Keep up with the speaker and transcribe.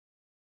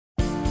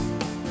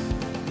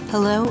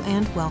Hello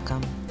and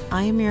welcome.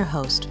 I am your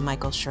host,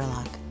 Michael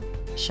Sherlock.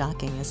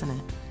 Shocking, isn't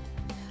it?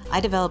 I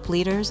develop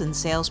leaders and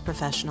sales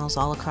professionals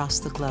all across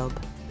the globe.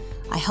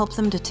 I help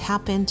them to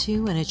tap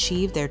into and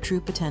achieve their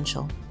true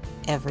potential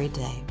every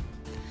day.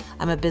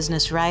 I'm a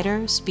business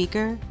writer,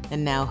 speaker,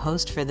 and now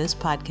host for this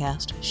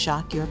podcast,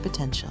 Shock Your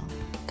Potential.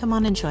 Come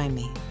on and join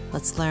me.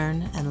 Let's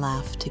learn and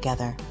laugh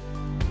together.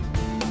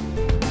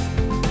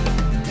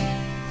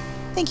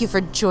 Thank you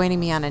for joining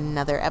me on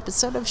another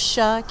episode of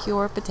Shock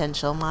Your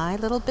Potential, my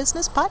little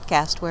business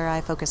podcast where I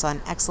focus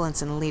on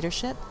excellence in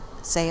leadership,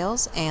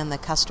 sales, and the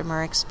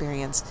customer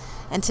experience.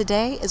 And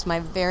today is my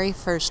very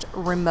first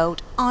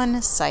remote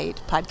on-site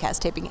podcast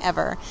taping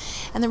ever.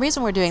 And the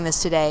reason we're doing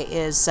this today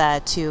is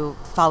to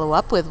follow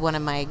up with one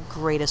of my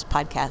greatest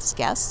podcast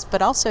guests,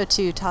 but also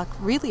to talk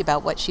really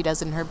about what she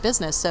does in her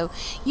business. So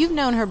you've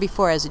known her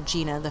before as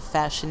Gina, the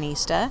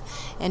Fashionista.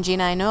 And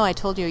Gina, I know I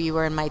told you you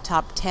were in my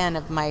top 10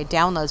 of my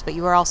downloads, but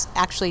you were also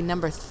actually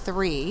number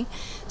 3.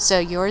 So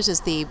yours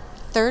is the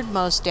third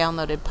most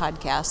downloaded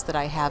podcast that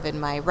I have in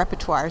my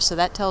repertoire, so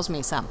that tells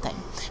me something.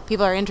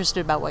 People are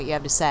interested about what you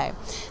have to say.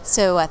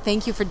 So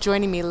thank you for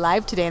joining me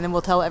live today, and then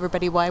we'll tell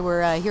everybody why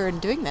we're here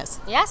and doing this.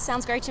 Yeah,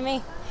 sounds great to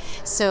me.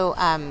 So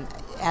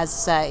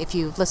if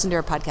you've listened to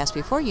her podcast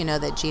before, you know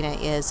that Gina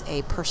is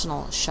a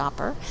personal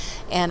shopper,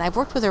 and I've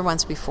worked with her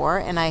once before,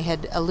 and I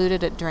had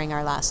alluded it during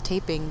our last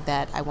taping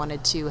that I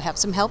wanted to have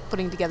some help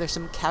putting together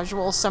some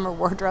casual summer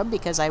wardrobe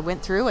because I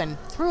went through and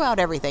threw out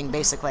everything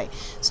basically.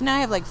 So now I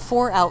have like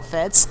 4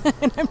 outfits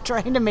and I'm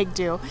trying to make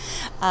do.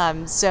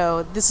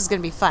 So this is going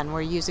to be fun.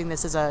 We're using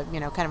this as a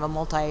kind of a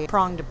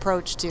multi-pronged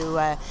approach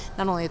to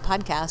not only the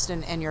podcast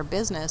and your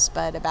business,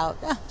 but about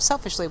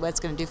selfishly what it's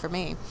going to do for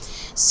me.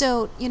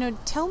 So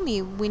tell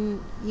me,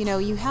 when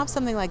you have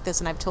something like this,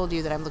 and I've told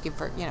you that I'm looking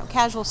for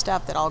casual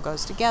stuff that all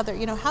goes together,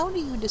 how do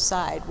you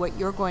decide what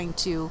you're going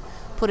to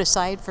put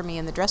aside for me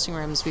in the dressing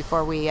rooms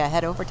before we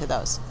head over to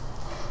those?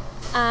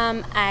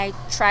 I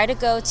try to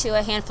go to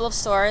a handful of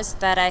stores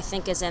that I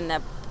think is in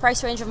the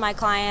price range of my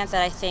client,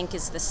 that I think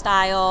is the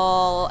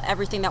style,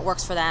 everything that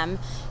works for them,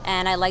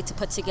 and I like to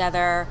put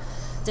together,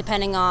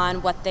 depending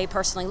on what they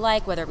personally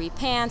like, whether it be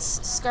pants,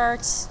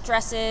 skirts,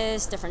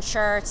 dresses, different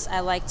shirts. I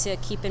like to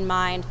keep in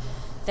mind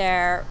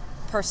their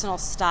personal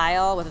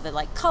style, whether they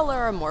like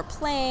color or more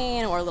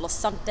plain or a little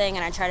something,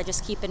 and I try to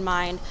just keep in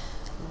mind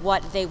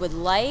what they would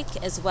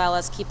like, as well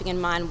as keeping in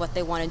mind what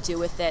they want to do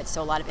with it.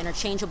 So a lot of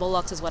interchangeable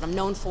looks is what I'm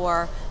known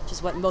for, which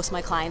is what most of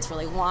my clients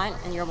really want,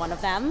 and you're one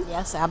of them.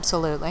 Yes,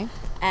 absolutely.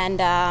 And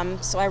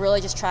so I really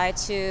just try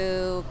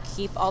to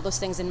keep all those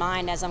things in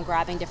mind as I'm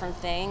grabbing different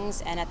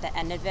things, and at the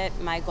end of it,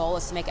 my goal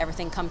is to make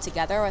everything come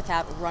together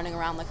without running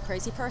around like a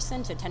crazy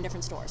person to 10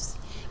 different stores.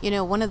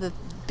 One of the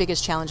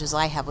biggest challenges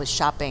I have with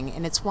shopping,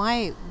 and it's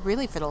why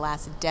really for the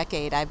last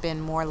decade I've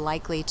been more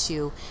likely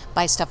to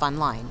buy stuff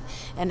online.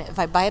 And if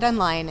I buy it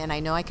online and I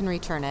know I can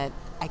return it,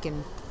 I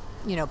can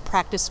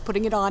practice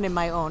putting it on in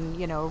my own,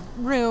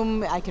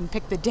 room. I can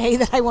pick the day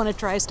that I want to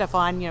try stuff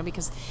on,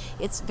 because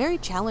it's very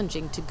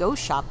challenging to go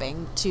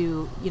shopping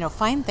to,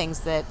 find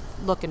things that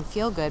look and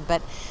feel good.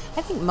 But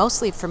I think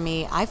mostly for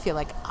me, I feel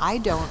like I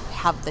don't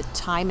have the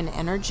time and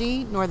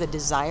energy nor the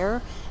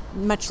desire,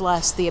 much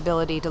less the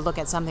ability to look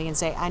at something and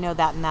say, I know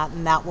that and that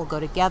and that will go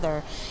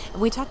together. And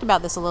we talked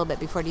about this a little bit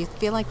before. Do you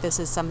feel like this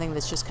is something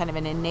that's just kind of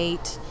an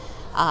innate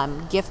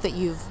gift that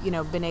you've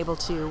been able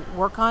to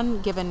work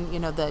on given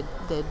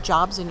the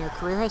jobs in your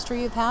career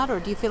history you've had, or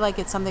do you feel like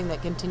it's something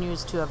that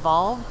continues to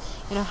evolve?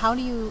 How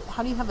do you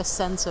have a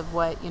sense of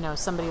what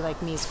somebody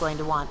like me is going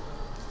to want?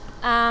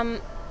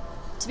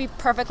 To be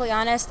perfectly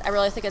honest, I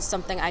really think it's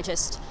something I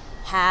just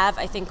have.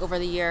 I think over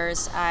the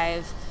years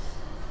I've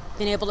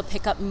been able to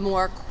pick up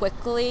more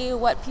quickly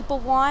what people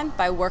want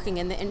by working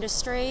in the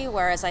industry,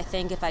 whereas I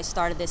think if I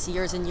started this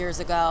years and years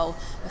ago,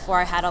 before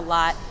I had a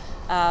lot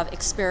of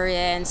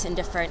experience in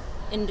different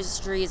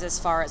industries as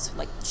far as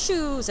like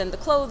shoes and the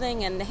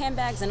clothing and the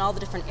handbags and all the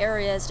different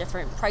areas,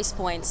 different price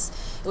points,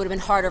 it would have been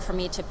harder for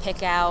me to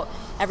pick out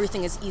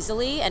everything as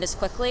easily and as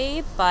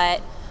quickly.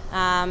 But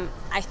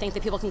I think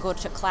that people can go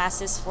to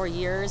classes for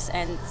years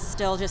and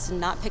still just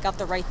not pick out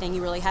the right thing.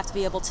 You really have to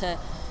be able to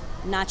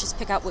not just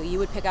pick out what you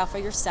would pick out for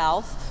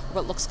yourself,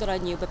 what looks good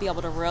on you, but be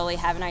able to really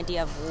have an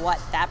idea of what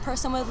that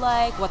person would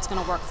like, what's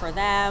going to work for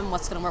them,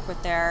 what's going to work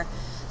with their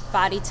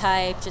body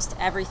type, just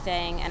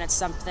everything. And it's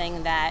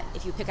something that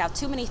if you pick out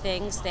too many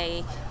things,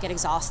 they get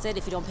exhausted.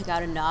 If you don't pick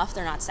out enough,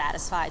 they're not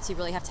satisfied. So you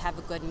really have to have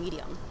a good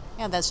medium.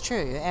 Yeah, that's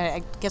true.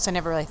 And I guess I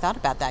never really thought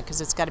about that because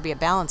it's got to be a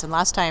balance. And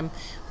last time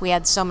we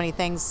had so many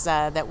things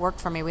that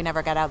worked for me, we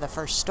never got out of the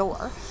first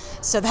store.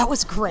 So that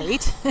was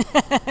great.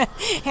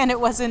 And it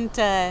wasn't,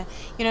 to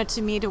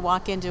me to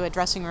walk into a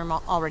dressing room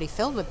already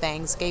filled with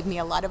things gave me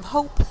a lot of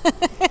hope,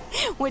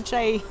 which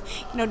I,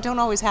 don't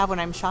always have when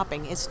I'm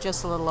shopping. It's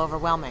just a little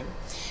overwhelming.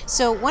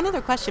 So one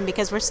other question,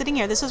 because we're sitting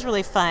here, this is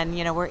really fun.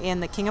 We're in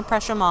the King of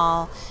Prussia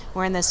Mall.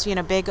 We're in this,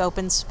 big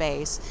open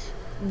space.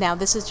 Now,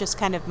 this is just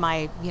kind of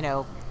my,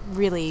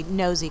 really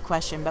nosy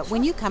question, but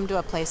when you come to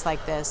a place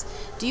like this,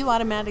 do you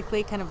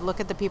automatically kind of look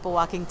at the people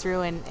walking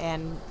through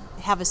and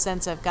have a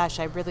sense of, gosh,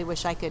 I really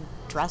wish I could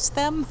dress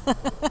them?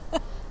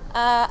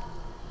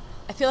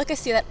 I feel like I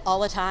see that all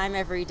the time,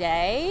 every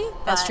day.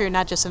 That's true,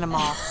 not just in a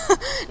mall.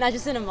 Not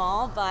just in a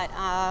mall, but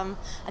I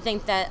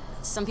think that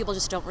some people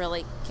just don't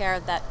really care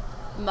that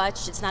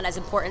much. It's not as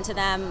important to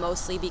them,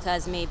 mostly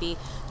because maybe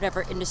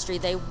whatever industry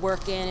they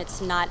work in,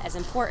 it's not as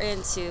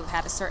important to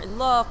have a certain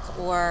look,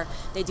 or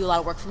they do a lot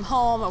of work from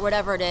home, or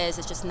whatever it is.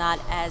 It's just not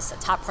as a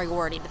top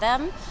priority to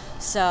them.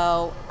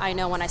 So I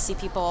know when I see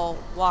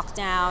people walk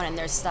down and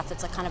there's stuff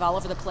that's like kind of all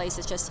over the place,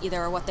 it's just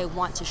either what they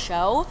want to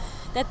show,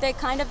 that they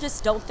kind of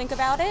just don't think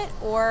about it,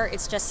 or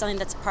it's just something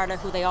that's part of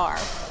who they are.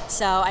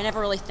 So I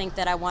never really think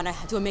that I want to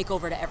do a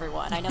makeover to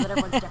everyone. I know that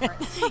everyone's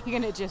different. You're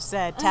going to just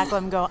tackle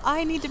them and go,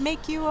 I need to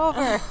make you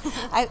over.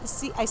 I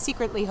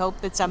secretly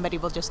hope that somebody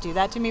will just do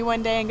that to me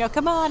one day and go,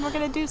 come on, we're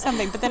going to do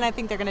something. But then I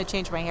think they're going to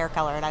change my hair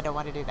color, and I don't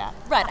want to do that.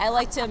 Right.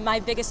 My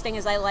biggest thing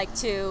is I like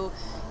to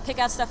pick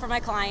out stuff for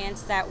my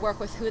clients that work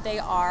with who they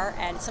are,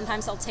 and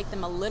sometimes I'll take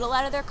them a little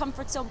out of their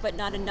comfort zone, but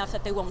not enough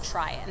that they won't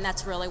try it. And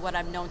that's really what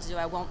I'm known to do.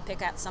 I won't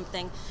pick out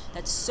something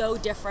that's so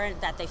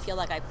different that they feel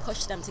like I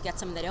push them to get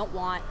something they don't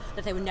want,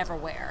 that they would never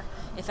wear.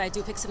 If I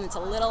do pick something that's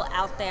a little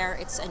out there,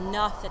 it's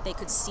enough that they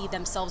could see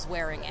themselves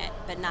wearing it,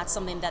 but not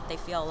something that they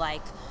feel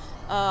like,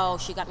 oh,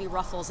 she got me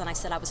ruffles and I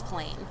said I was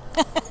plain.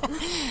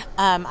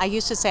 I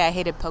used to say I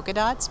hated polka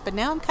dots, but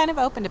now I'm kind of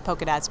open to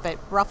polka dots, but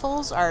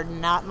ruffles are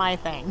not my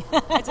thing.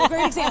 That's a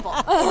great example.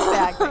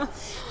 Exactly. Well,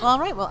 all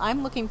right. Well,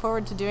 I'm looking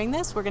forward to doing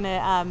this. We're going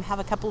to have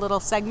a couple little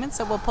segments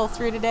that we'll pull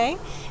through today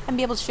and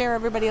be able to share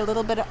everybody a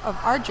little bit of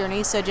our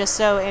journey. So just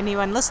so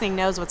anyone listening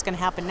knows what's going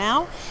to happen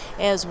now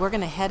is we're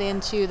going to head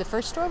into the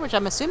first store, which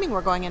I'm assuming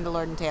we're going into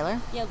Lord & Taylor.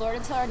 Yeah,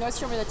 Lord & Taylor and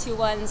Nordstrom are the two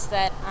ones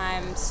that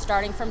I'm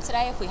starting from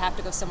today. If we have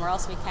to go somewhere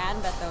else, we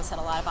can, but those had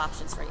a lot of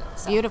options for you.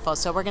 So. Beautiful.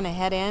 So we're going to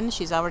head in.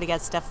 She's already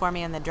got stuff for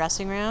me in the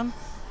dressing room.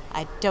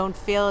 I don't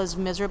feel as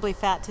miserably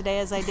fat today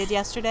as I did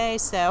yesterday,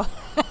 so...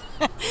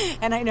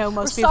 And I know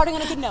most people... We're starting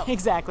on a good note.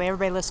 Exactly.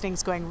 Everybody listening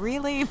is going,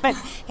 really? But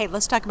hey,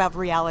 let's talk about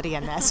reality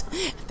in this.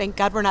 Thank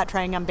God we're not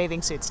trying on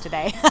bathing suits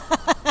today.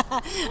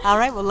 All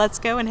right, well, let's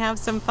go and have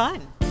some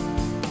fun.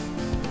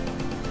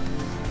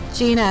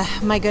 Gina,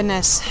 my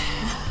goodness.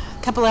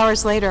 A couple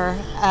hours later,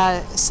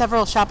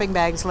 several shopping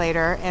bags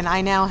later, and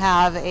I now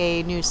have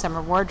a new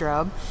summer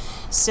wardrobe.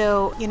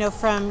 So,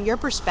 from your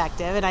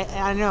perspective, and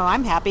I know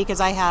I'm happy because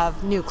I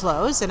have new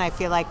clothes, and I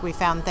feel like we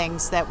found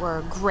things that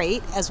were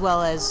great, as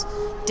well as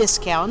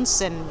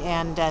discounts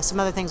and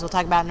some other things we'll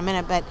talk about in a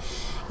minute. But,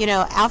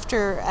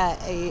 after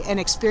an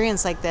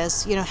experience like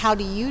this, how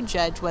do you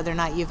judge whether or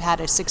not you've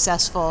had a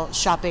successful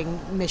shopping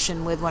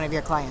mission with one of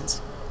your clients?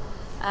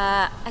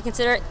 I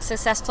consider it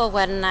successful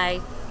when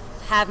I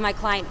have my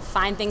client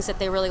find things that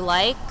they really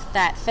like,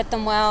 that fit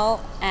them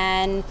well,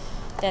 and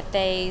that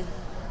they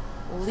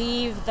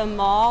leave the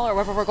mall or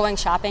wherever we're going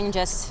shopping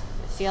just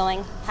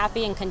feeling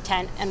happy and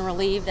content and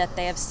relieved that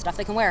they have stuff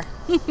they can wear.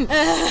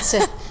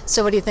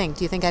 So what do you think?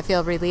 Do you think I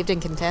feel relieved and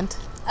content?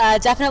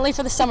 Definitely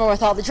for the summer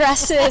with all the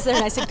dresses. They're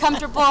nice and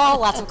comfortable,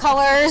 lots of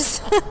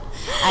colors.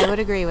 I would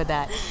agree with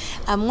that.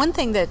 One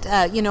thing that,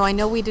 I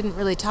know we didn't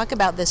really talk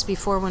about this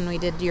before when we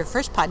did your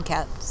first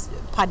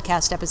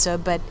podcast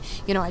episode, but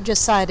I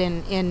just saw it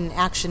in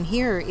action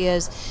here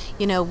is,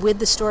 with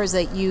the stores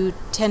that you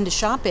tend to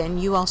shop in,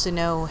 you also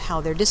know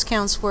how their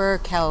discounts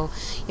work, how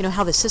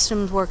the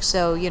systems work.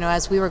 So,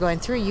 as we were going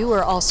through, you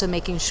were also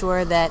making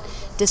sure that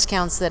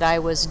discounts that I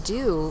was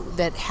due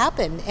that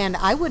happened, and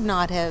I would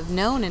not have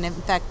known, and in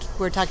fact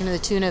we're talking to the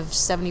tune of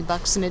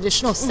 $70 in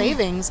additional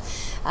savings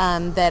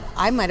that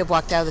I might have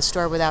walked out of the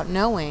store without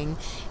knowing,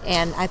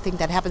 and I think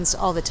that happens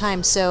all the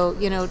time. So,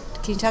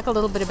 can you talk a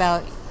little bit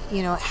about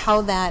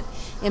how that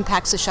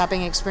impacts the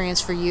shopping experience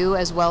for you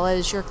as well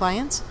as your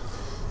clients?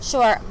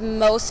 Sure.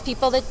 Most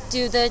people that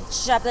do the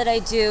job that I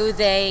do,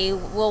 they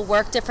will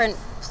work different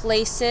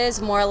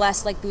places, more or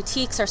less like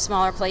boutiques or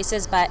smaller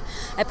places, but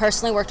I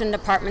personally worked in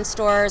department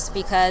stores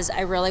because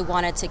I really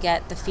wanted to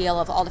get the feel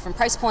of all different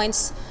price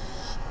points,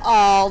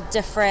 all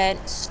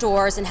different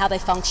stores and how they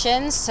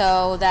function,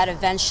 so that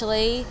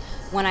eventually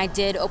when I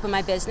did open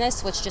my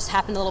business, which just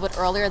happened a little bit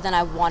earlier than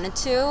I wanted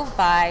to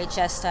by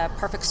just a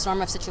perfect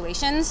storm of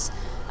situations,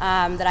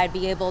 that I'd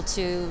be able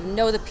to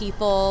know the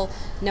people,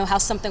 know how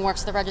something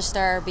works at the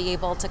register, be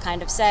able to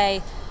kind of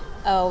say,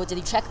 oh, did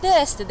you check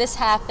this? Did this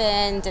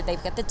happen? Did they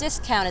get the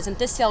discount? Isn't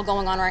this sale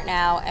going on right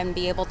now? And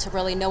be able to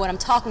really know what I'm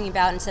talking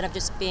about instead of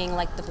just being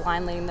like the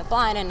blind leading the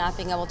blind and not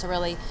being able to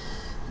really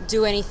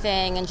do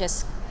anything and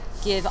just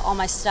give all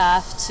my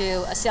stuff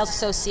to a sales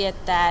associate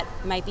that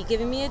might be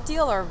giving me a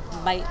deal or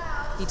might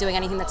be doing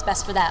anything that's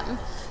best for them.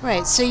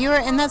 Right. So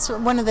and that's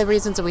one of the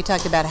reasons that we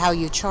talked about how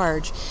you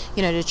charge,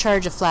 to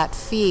charge a flat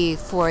fee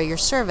for your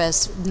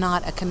service,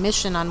 not a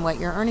commission on what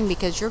you're earning,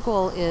 because your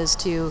goal is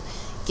to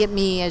get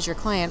me as your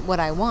client what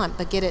I want,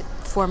 but get it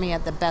for me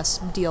at the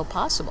best deal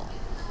possible.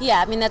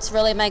 Yeah, that's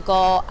really my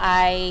goal.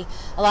 A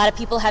lot of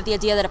people have the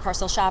idea that a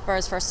personal shopper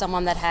is for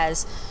someone that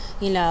has,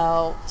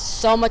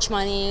 so much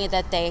money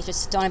that they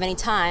just don't have any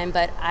time,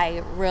 but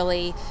I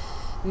really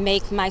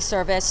make my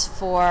service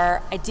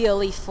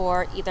ideally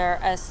for either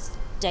a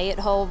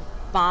stay-at-home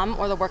mom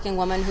or the working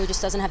woman who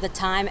just doesn't have the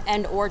time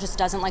and or just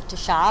doesn't like to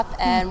shop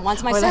and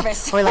wants my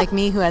service. Or like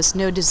me, who has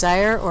no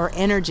desire or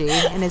energy,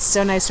 and it's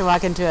so nice to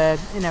walk into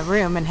a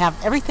room and have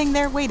everything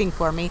there waiting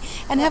for me,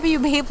 and have you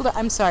be able to,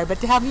 I'm sorry, but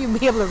to have you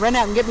be able to run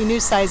out and get me new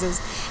sizes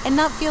and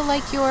not feel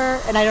like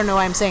and I don't know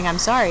why I'm saying I'm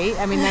sorry,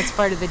 I mean, that's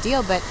part of the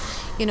deal, but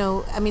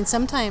I mean,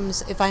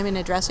 sometimes if I'm in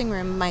a dressing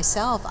room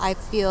myself, I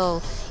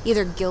feel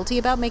either guilty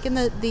about making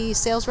the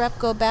sales rep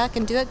go back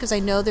and do it because I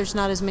know there's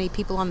not as many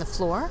people on the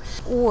floor,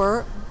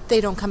 or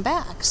they don't come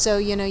back. So,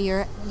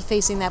 you're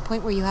facing that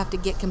point where you have to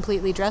get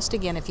completely dressed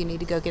again if you need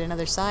to go get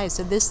another size.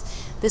 So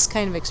this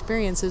kind of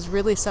experience is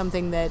really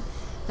something that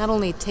not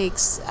only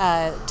takes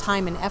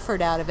time and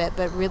effort out of it,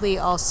 but really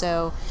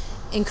also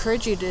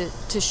encourage you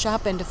to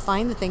shop and to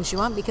find the things you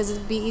want, because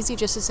it'd be easy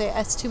just to say,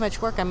 it's too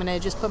much work, I'm going to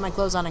just put my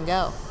clothes on and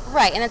go.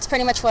 Right, and it's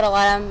pretty much what a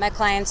lot of my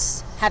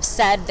clients have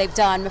said they've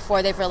done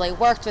before they've really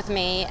worked with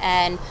me.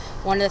 And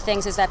one of the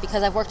things is that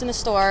because I've worked in the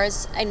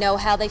stores, I know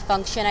how they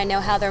function, I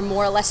know how they're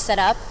more or less set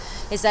up,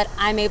 is that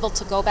I'm able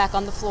to go back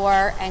on the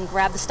floor and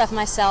grab the stuff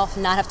myself,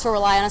 not have to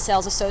rely on a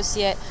sales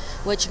associate,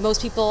 which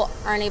most people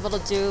aren't able to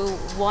do.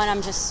 One,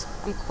 I'm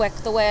quick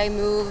the way I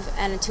move,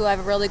 and two, I have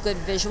a really good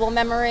visual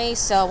memory.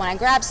 So when I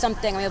grab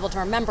something, I'm able to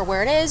remember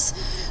where it is,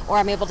 or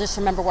I'm able to just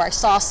remember where I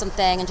saw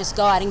something and just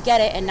go out and get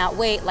it and not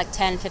wait like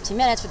 10, 15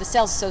 minutes for the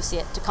sales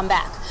associate to come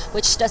back,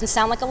 which doesn't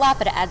sound like a lot,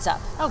 but it adds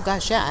up. Oh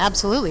gosh, yeah,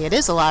 absolutely. It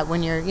is a lot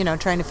when you're,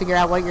 trying to figure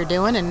out what you're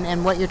doing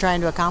and what you're trying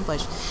to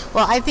accomplish.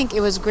 Well, I think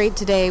it was great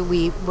today.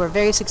 We were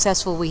very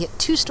successful. We hit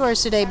 2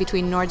 stores today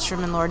between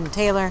Nordstrom and Lord &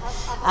 Taylor.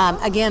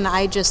 Again,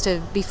 I just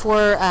have,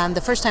 before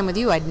the first time with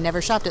you, I'd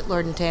never shopped at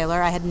Lord &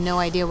 Taylor. I had no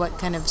idea what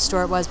kind of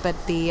store it was, but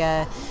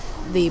the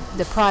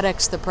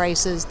products, the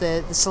prices,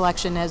 the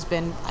selection I've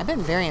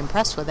been very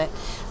impressed with it.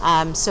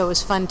 So it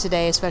was fun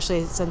today,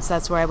 especially since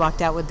that's where I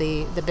walked out with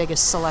the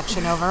biggest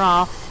selection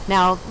overall.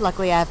 Now,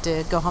 luckily, I have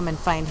to go home and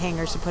find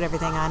hangers to put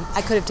everything on.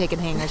 I could have taken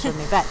hangers with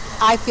me, but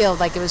I feel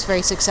like it was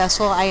very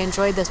successful. I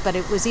enjoyed this, but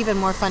it was even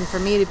more fun for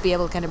me to be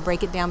able to kind of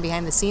break it down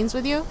behind the scenes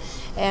with you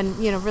and,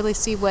 really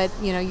see what,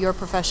 your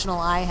professional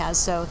eye has.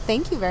 So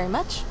thank you very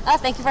much. Oh,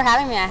 thank you for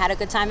having me. I had a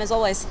good time as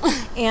always.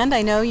 And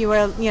I know you were,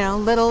 a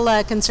little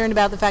concerned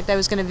about the fact I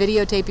was going to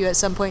videotape you at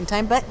some point in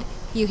time, but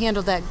you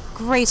handled that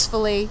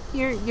gracefully.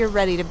 You're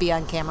ready to be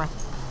on camera.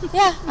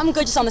 Yeah, I'm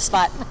good just on the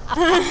spot.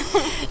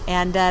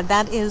 And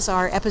that is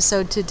our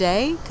episode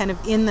today, kind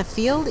of in the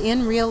field,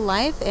 in real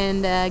life.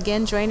 And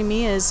again, joining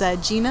me is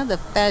Gina, the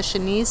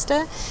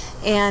fashionista.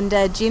 And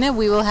Gina,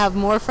 we will have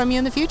more from you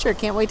in the future.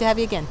 Can't wait to have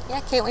you again.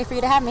 Yeah, can't wait for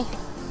you to have me.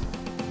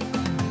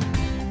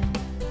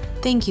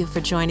 Thank you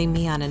for joining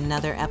me on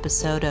another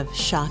episode of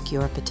Shock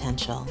Your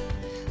Potential.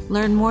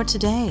 Learn more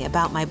today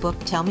about my book,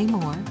 Tell Me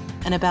More,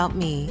 and about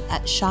me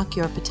at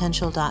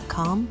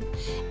shockyourpotential.com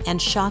and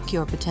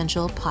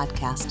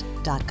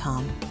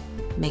shockyourpotentialpodcast.com.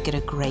 Make it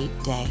a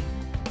great day.